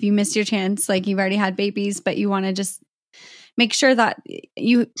right if you missed your chance, like you've already had babies, but you want to just make sure that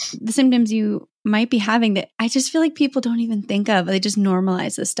the symptoms you might be having that I just feel like people don't even think of, they just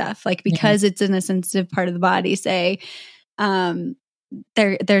normalize this stuff. Like, because it's in a sensitive part of the body, say,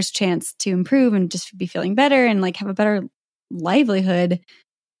 there's chance to improve and just be feeling better and like have a better livelihood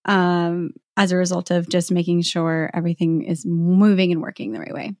as a result of just making sure everything is moving and working the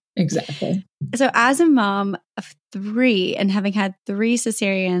right way. Exactly. So as a mom of 3 and having had 3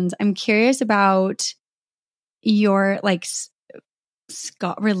 cesareans, I'm curious about your like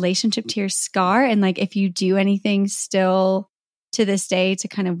relationship to your scar, and like if you do anything still to this day to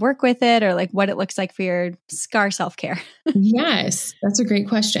kind of work with it, or like what it looks like for your scar self-care. Yes, that's a great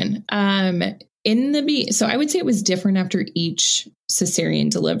question. So I would say it was different after each cesarean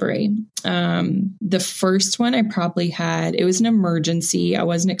delivery. The first one I probably had, it was an emergency. I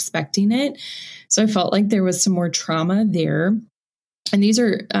wasn't expecting it. So I felt like there was some more trauma there. And these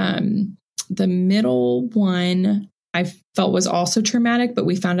are, the middle one I felt was also traumatic, but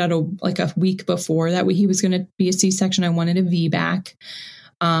we found out a week before that he was going to be a C-section. I wanted a VBAC.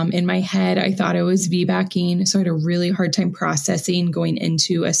 In my head, I thought I was VBACing. So I had a really hard time processing going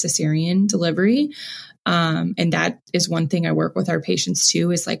into a cesarean delivery. And that is one thing I work with our patients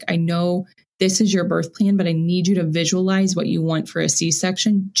too, is like, I know this is your birth plan, but I need you to visualize what you want for a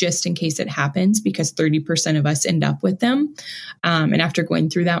C-section just in case it happens, because 30% of us end up with them. And after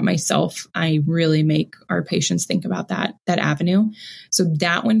going through that myself, I really make our patients think about that avenue. So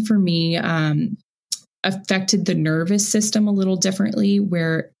that one for me, affected the nervous system a little differently,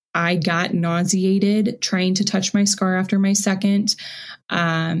 where I got nauseated trying to touch my scar after my second.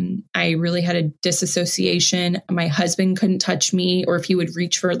 I really had a disassociation. My husband couldn't touch me, or if he would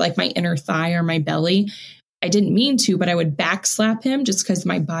reach for like my inner thigh or my belly, I didn't mean to, but I would backslap him just because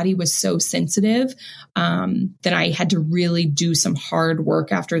my body was so sensitive that I had to really do some hard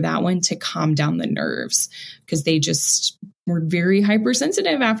work after that one to calm down the nerves, because they just were very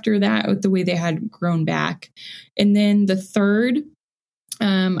hypersensitive after that with the way they had grown back. And then the third,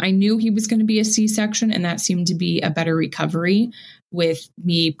 I knew he was going to be a C-section, and that seemed to be a better recovery with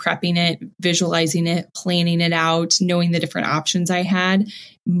me prepping it, visualizing it, planning it out, knowing the different options I had,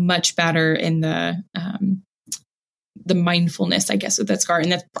 much better in the mindfulness, I guess, with that scar.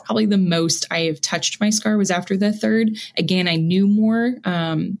 And that's probably the most I have touched my scar was after the third. Again, I knew more.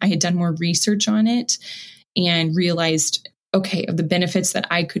 I had done more research on it and realized, okay, of the benefits that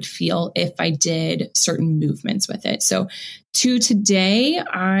I could feel if I did certain movements with it. So to today,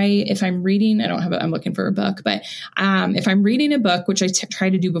 if I'm reading, I'm looking for a book, but if I'm reading a book, which I try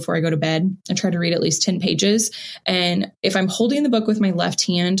to do before I go to bed, I try to read at least 10 pages. And if I'm holding the book with my left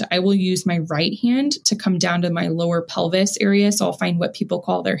hand, I will use my right hand to come down to my lower pelvis area. So I'll find what people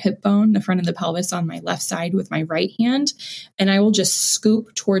call their hip bone, the front of the pelvis on my left side with my right hand. And I will just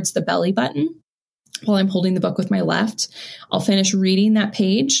scoop towards the belly button while I'm holding the book with my left. I'll finish reading that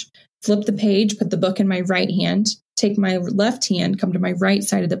page, flip the page, put the book in my right hand, take my left hand, come to my right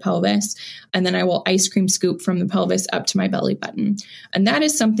side of the pelvis, and then I will ice cream scoop from the pelvis up to my belly button. And that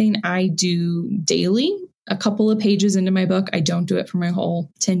is something I do daily. A couple of pages into my book, I don't do it for my whole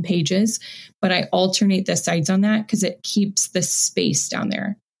 10 pages, but I alternate the sides on that because it keeps the space down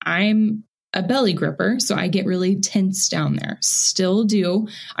there. I'm a belly gripper, so I get really tense down there. Still do.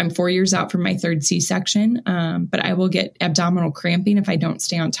 I'm 4 years out from my third C-section, but I will get abdominal cramping if I don't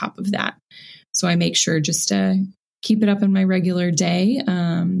stay on top of that. So I make sure just to keep it up in my regular day,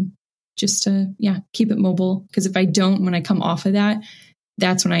 just to, keep it mobile. Because if I don't, when I come off of that,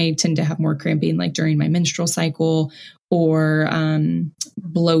 that's when I tend to have more cramping, like during my menstrual cycle or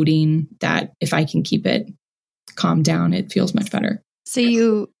bloating, that if I can keep it calmed down, it feels much better. So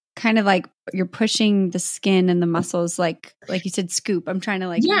you kind of like, you're pushing the skin and the muscles, like you said, scoop. I'm trying to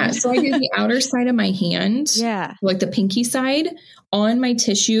like. Yeah. So I do the outer side of my hand. Yeah. Like the pinky side on my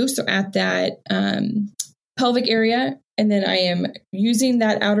tissue. So at that pelvic area. And then I am using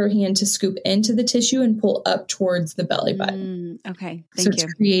that outer hand to scoop into the tissue and pull up towards the belly button. Okay. Thank you.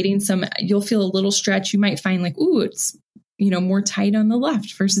 It's creating you'll feel a little stretch. You might find like, ooh, it's, more tight on the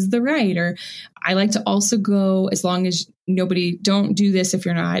left versus the right. Or I like to also go, as long as don't do this if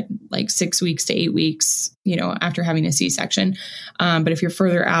you're not like 6 weeks to 8 weeks, after having a C-section. But if you're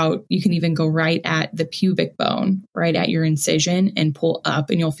further out, you can even go right at the pubic bone, right at your incision, and pull up,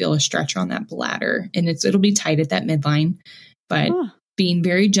 and you'll feel a stretch on that bladder, and it'll be tight at that midline, but being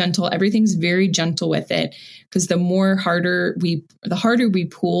very gentle, everything's very gentle with it, because the harder we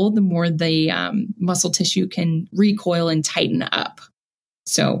pull, the more the muscle tissue can recoil and tighten up.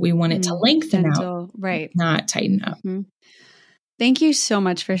 So we want it to lengthen out, right? Not tighten up. Mm-hmm. Thank you so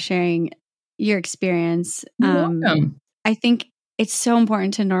much for sharing your experience. You're welcome. I think it's so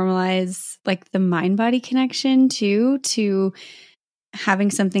important to normalize like the mind-body connection too, to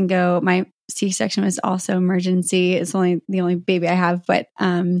having something go. My C-section was also emergency. It's only the only baby I have, but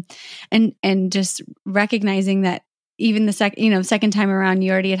and just recognizing that even the second time around,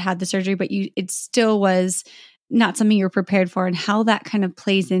 you already had the surgery, but it still was not something you're prepared for, and how that kind of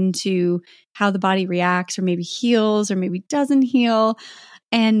plays into how the body reacts, or maybe heals, or maybe doesn't heal.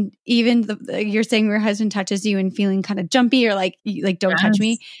 And even you're saying your husband touches you and feeling kind of jumpy, or like don't touch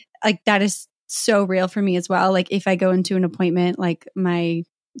me. Like that is so real for me as well. Like if I go into an appointment, like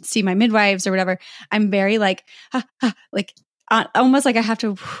see my midwives or whatever, I'm very like, almost like I have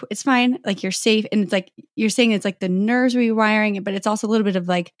to, it's fine. Like you're safe. And it's like, you're saying it's like the nerves rewiring, but it's also a little bit of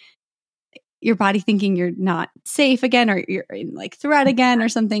like your body thinking you're not safe again, or you're in like threat again or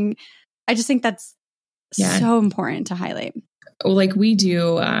something. I just think that's so important to highlight. Like we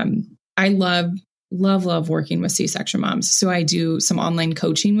do. I love working with C-section moms. So I do some online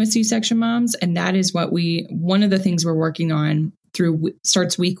coaching with C-section moms. And that is one of the things we're working on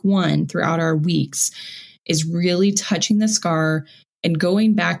starts week 1 throughout our weeks, is really touching the scar and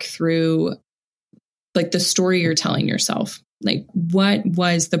going back through like the story you're telling yourself. Like, what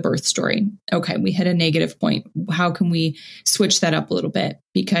was the birth story? Okay, we hit a negative point. How can we switch that up a little bit?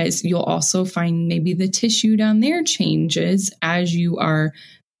 Because you'll also find maybe the tissue down there changes as you are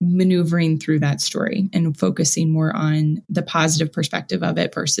maneuvering through that story and focusing more on the positive perspective of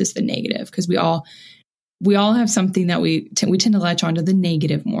it versus the negative. Because we all have something that we tend to latch onto the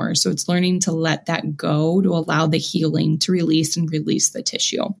negative more. So it's learning to let that go, to allow the healing to release the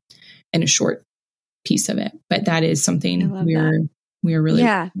tissue in a short piece of it. But that is something we're really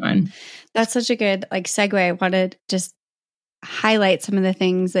working on. That's such a good segue. I want to just highlight some of the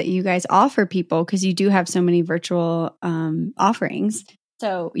things that you guys offer people, because you do have so many virtual offerings.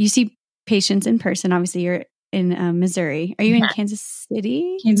 So you see patients in person. Obviously, you're in Missouri. Are you in Kansas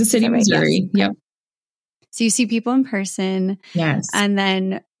City? Kansas City, right? Missouri. Yes. Yep. So you see people in person. Yes. And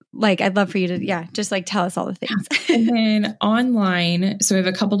then I'd love for you to, just tell us all the things. And then online, so we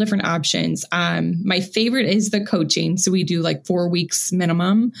have a couple different options. My favorite is the coaching. So we do 4 weeks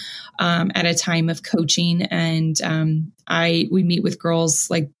minimum at a time of coaching. And we meet with girls,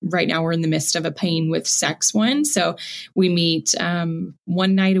 right now we're in the midst of a Pain with Sex one. So we meet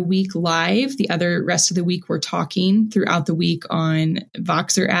one night a week live. The other rest of the week, we're talking throughout the week on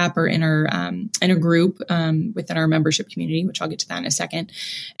Voxer app or in a group within our membership community, which I'll get to that in a second.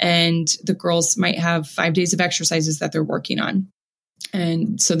 And the girls might have 5 days of exercises that they're working on.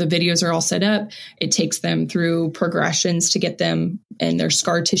 And so the videos are all set up. It takes them through progressions to get them and their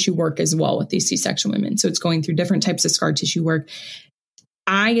scar tissue work as well with these C-section women. So it's going through different types of scar tissue work.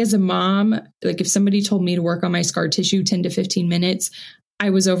 I, as a mom, if somebody told me to work on my scar tissue 10 to 15 minutes, I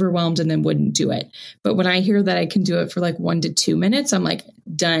was overwhelmed and then wouldn't do it. But when I hear that I can do it for 1 to 2 minutes, I'm like,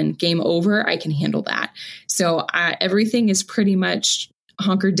 done, game over. I can handle that. So everything is pretty much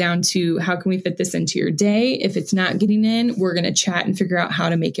hunkered down to how can we fit this into your day? If it's not getting in, we're going to chat and figure out how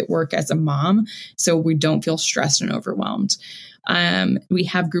to make it work as a mom so we don't feel stressed and overwhelmed. We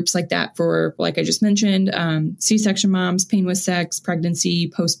have groups like that for, like I just mentioned, C-section moms, pain with sex,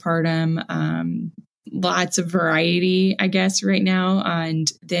 pregnancy, postpartum, lots of variety, I guess, right now.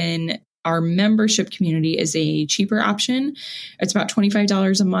 And then our membership community is a cheaper option. It's about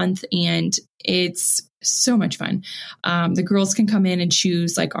 $25 a month, and it's so much fun. The girls can come in and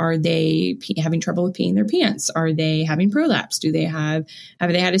choose, are they having trouble with peeing their pants? Are they having prolapse? have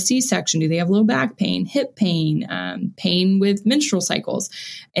they had a C-section? Do they have low back pain, hip pain, pain with menstrual cycles?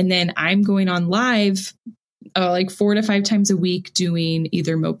 And then I'm going on live 4 to 5 times a week doing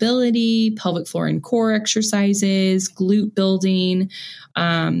either mobility, pelvic floor and core exercises, glute building.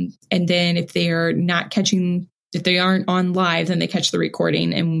 And then if they aren't on live, then they catch the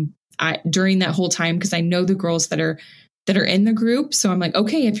recording. And during that whole time, because I know the girls that are in the group. So I'm like,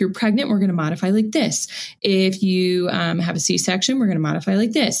 okay, if you're pregnant, we're going to modify like this. If you have a C-section, we're going to modify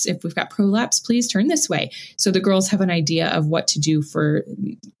like this. If we've got prolapse, please turn this way. So the girls have an idea of what to do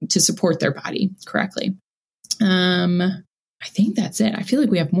to support their body correctly. I think that's it. I feel like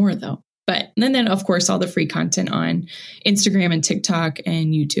we have more though. And then of course, all the free content on Instagram and TikTok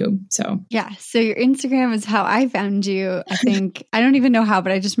and YouTube. So yeah. So your Instagram is how I found you. I think, I don't even know how,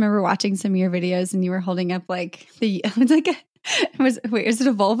 but I just remember watching some of your videos and you were holding up like is it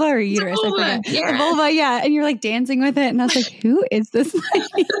a vulva or a uterus? Vulva, I forget. yeah. A vulva, yeah. And you're like dancing with it. And I was like, who is this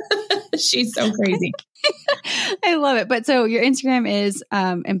lady? She's so crazy. I love it. But so your Instagram is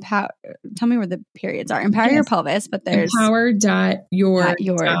empower. Tell me where the periods are. Empower your pelvis, but there's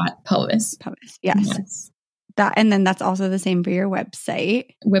empower.your.pelvis. Pelvis. Yes. That, and then that's also the same for your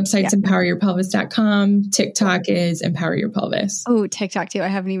website. Website's empoweryourpelvis.com. TikTok is Empower Your Pelvis. Oh, TikTok too. I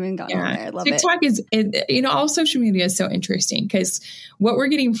haven't even gone on there. I love TikTok is, all social media is so interesting because what we're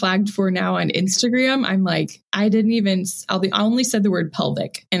getting flagged for now on Instagram, I'm like, I only said the word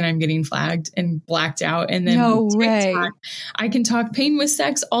pelvic and I'm getting flagged and blacked out. And then no way. I can talk pain with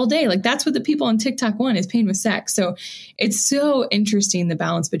sex all day. Like that's what the people on TikTok want is pain with sex. So it's so interesting, the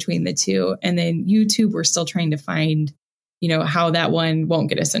balance between the two. And then YouTube, we're still trying to find, how that one won't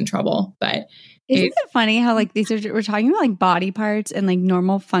get us in trouble. But isn't it funny how like we're talking about like body parts and like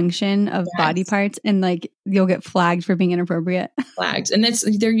normal function of body parts and like you'll get flagged for being inappropriate. Flagged. And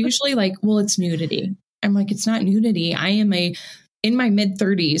they're usually like, well, it's nudity. I'm like, it's not nudity. I am in my mid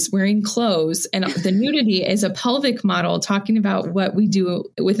 30s wearing clothes and the nudity is a pelvic model talking about what we do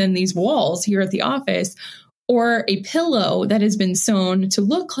within these walls here at the office, or a pillow that has been sewn to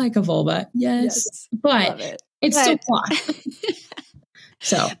look like a vulva. Yes. But it's still cloth.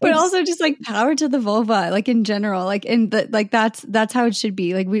 So, but also just like power to the vulva, like in general, like that's how it should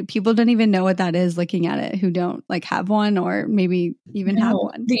be. Like people don't even know what that is looking at it who don't like have one or maybe even have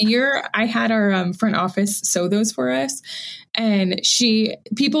one. The year I had our front office sew those for us, and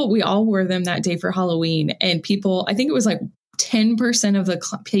we all wore them that day for Halloween, and I think it was like 10% of the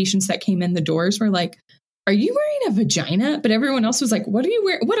patients that came in the doors were like, are you wearing a vagina? But everyone else was like, what are you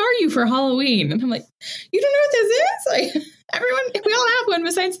wearing? What are you for Halloween? And I'm like, you don't know what this is? Like we all have one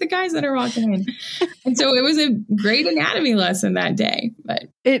besides the guys that are walking in. And so it was a great anatomy lesson that day, but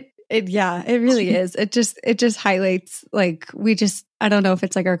it really is. It just highlights like, I don't know if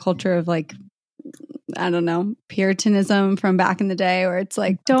it's like our culture of like, I don't know, Puritanism from back in the day where it's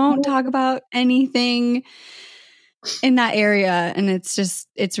like, don't talk about anything in that area. And it's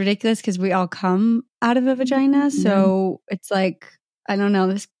ridiculous because we all come out of a vagina. So it's like, I don't know,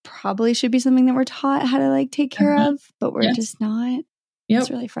 this probably should be something that we're taught how to like take care of, but we're just not. Yep.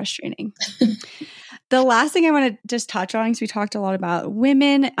 It's really frustrating. The last thing I want to just touch on, because we talked a lot about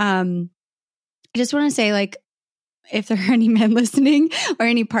women. I just want to say, like, if there are any men listening or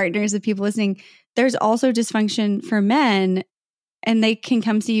any partners of people listening, there's also dysfunction for men and they can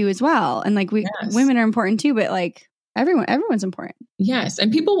come see you as well. And like women are important too, but like everyone's important. Yes.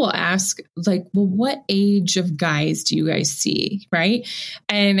 And people will ask like, well, what age of guys do you guys see? Right.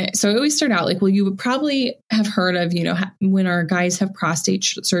 And so I always start out like, well, you would probably have heard of, when our guys have prostate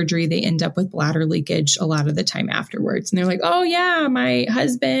surgery, they end up with bladder leakage a lot of the time afterwards. And they're like, oh yeah, my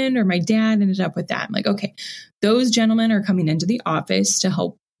husband or my dad ended up with that. I'm like, okay, those gentlemen are coming into the office to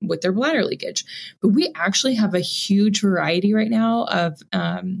help with their bladder leakage. But we actually have a huge variety right now of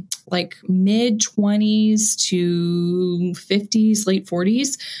like mid 20s to 50s, late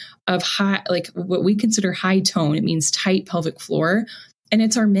 40s of high, like what we consider high tone. It means tight pelvic floor. And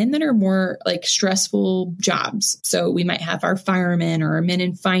it's our men that are more like stressful jobs. So we might have our firemen or our men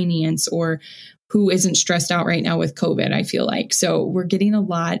in finance or who isn't stressed out right now with COVID, I feel like. So we're getting a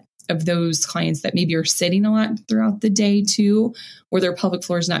lot of those clients that maybe are sitting a lot throughout the day too, or their pelvic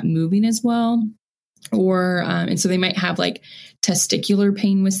floor is not moving as well. Or, and so they might have like testicular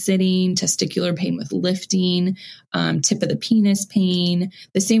pain with sitting, testicular pain with lifting, tip of the penis pain,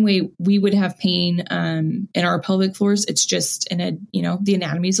 the same way we would have pain in our pelvic floors. It's just the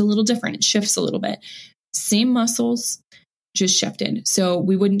anatomy is a little different. It shifts a little bit. Same muscles, just shifted. So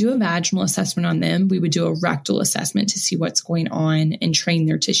we wouldn't do a vaginal assessment on them. We would do a rectal assessment to see what's going on and train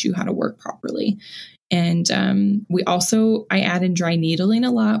their tissue how to work properly. And I add in dry needling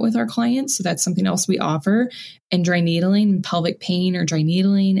a lot with our clients. So that's something else we offer. And dry needling and pelvic pain or dry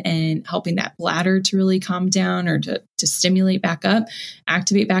needling and helping that bladder to really calm down or to stimulate back up,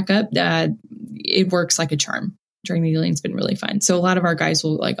 activate back up. It works like a charm. Dry needling's been really fun. So a lot of our guys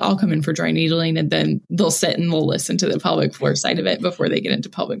will I'll come in for dry needling and then they'll sit and they'll listen to the pelvic floor side of it before they get into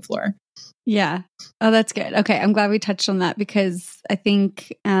pelvic floor. Yeah. Oh, that's good. Okay. I'm glad we touched on that because I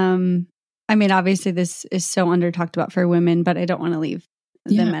think, obviously this is so under talked about for women, but I don't want to leave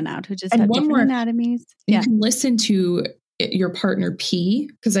the men out who just have different anatomies. You can listen to your partner pee,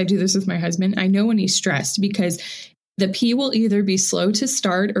 because I do this with my husband. I know when he's stressed because the pee will either be slow to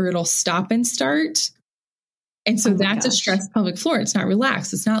start or it'll stop and start. And so Oh my that's a gosh. stressed pelvic floor. It's not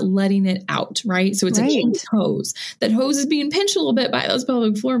relaxed. It's not letting it out, right? So it's a Right. kink hose. That hose is being pinched a little bit by those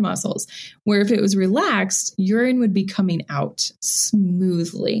pelvic floor muscles, where if it was relaxed, urine would be coming out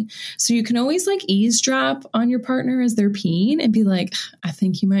smoothly. So you can always like eavesdrop on your partner as they're peeing and be like, I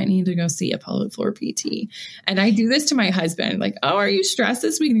think you might need to go see a pelvic floor PT. And I do this to my husband, like, oh, are you stressed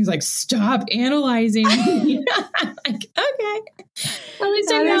this week? And he's like, stop analyzing. I'm like, okay. At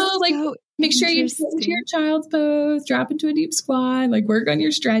least I know, like, make sure you sit into your child's pose, drop into a deep squat, like work on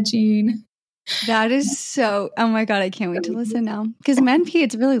your stretching. That is so, oh my God, I can't wait to listen now. Because men pee,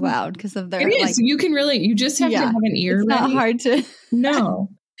 it's really loud because of their, It is. like, You can really, you just have to have an ear. It's not ready. hard to. No.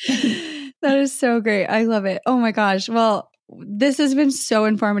 That is so great. I love it. Oh my gosh. Well, this has been so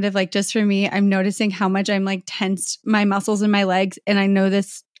informative. Like just for me, I'm noticing how much I'm like tensed my muscles in my legs. And I know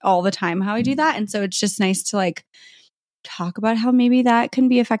this all the time, how I do that. And so it's just nice to like talk about how maybe that can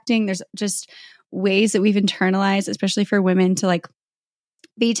be affecting. There's just ways that we've internalized, especially for women, to like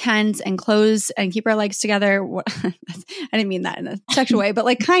be tense and close and keep our legs together. I didn't mean that in a sexual way, but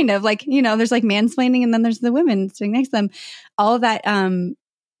like kind of like, you know, there's like mansplaining and then there's the women sitting next to them. All of that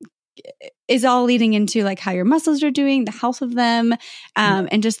is all leading into like how your muscles are doing, the health of them,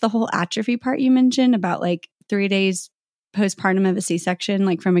 and just the whole atrophy part you mentioned about like 3 days postpartum of a C-section.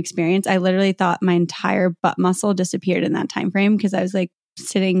 Like from experience, I literally thought my entire butt muscle disappeared in that time frame because I was like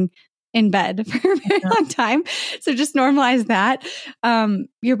sitting in bed for a very long time. So just normalize that.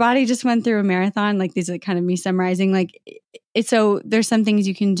 Your body just went through a marathon. Like these are kind of me summarizing. Like so there's some things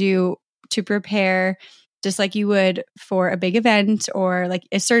you can do to prepare just like you would for a big event or like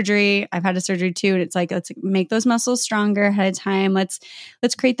a surgery. I've had a surgery too. And it's like, let's make those muscles stronger ahead of time. Let's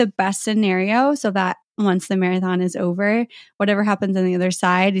create the best scenario so that once the marathon is over, whatever happens on the other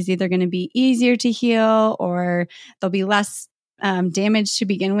side is either going to be easier to heal or there'll be less damage to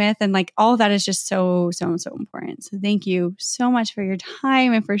begin with. And like all of that is just so important. So thank you so much for your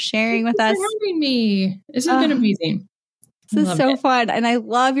time and for sharing with us. For having me. This has been amazing. This is so fun. And I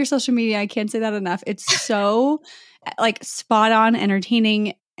love your social media. I can't say that enough. It's so like spot on,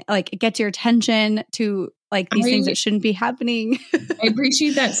 entertaining, like it gets your attention to like these things that shouldn't be happening. I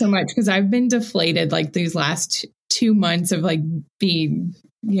appreciate that so much because I've been deflated like these last 2 months of like being,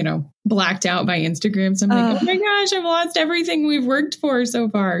 you know, blacked out by Instagram. So I'm like, oh my gosh, I've lost everything we've worked for so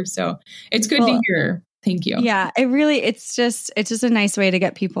far. So it's good to hear. Thank you. Yeah, it's just a nice way to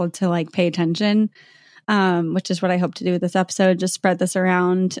get people to like pay attention. Which is what I hope to do with this episode, just spread this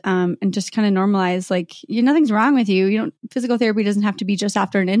around and just kind of normalize like nothing's wrong with you. Physical therapy doesn't have to be just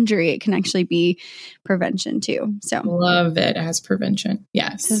after an injury. It can actually be prevention too. So love it as prevention.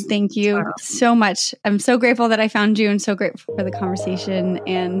 Yes. So thank you so much. I'm so grateful that I found you and so grateful for the conversation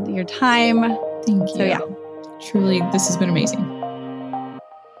and your time. Thank you. So yeah. Truly, this has been amazing.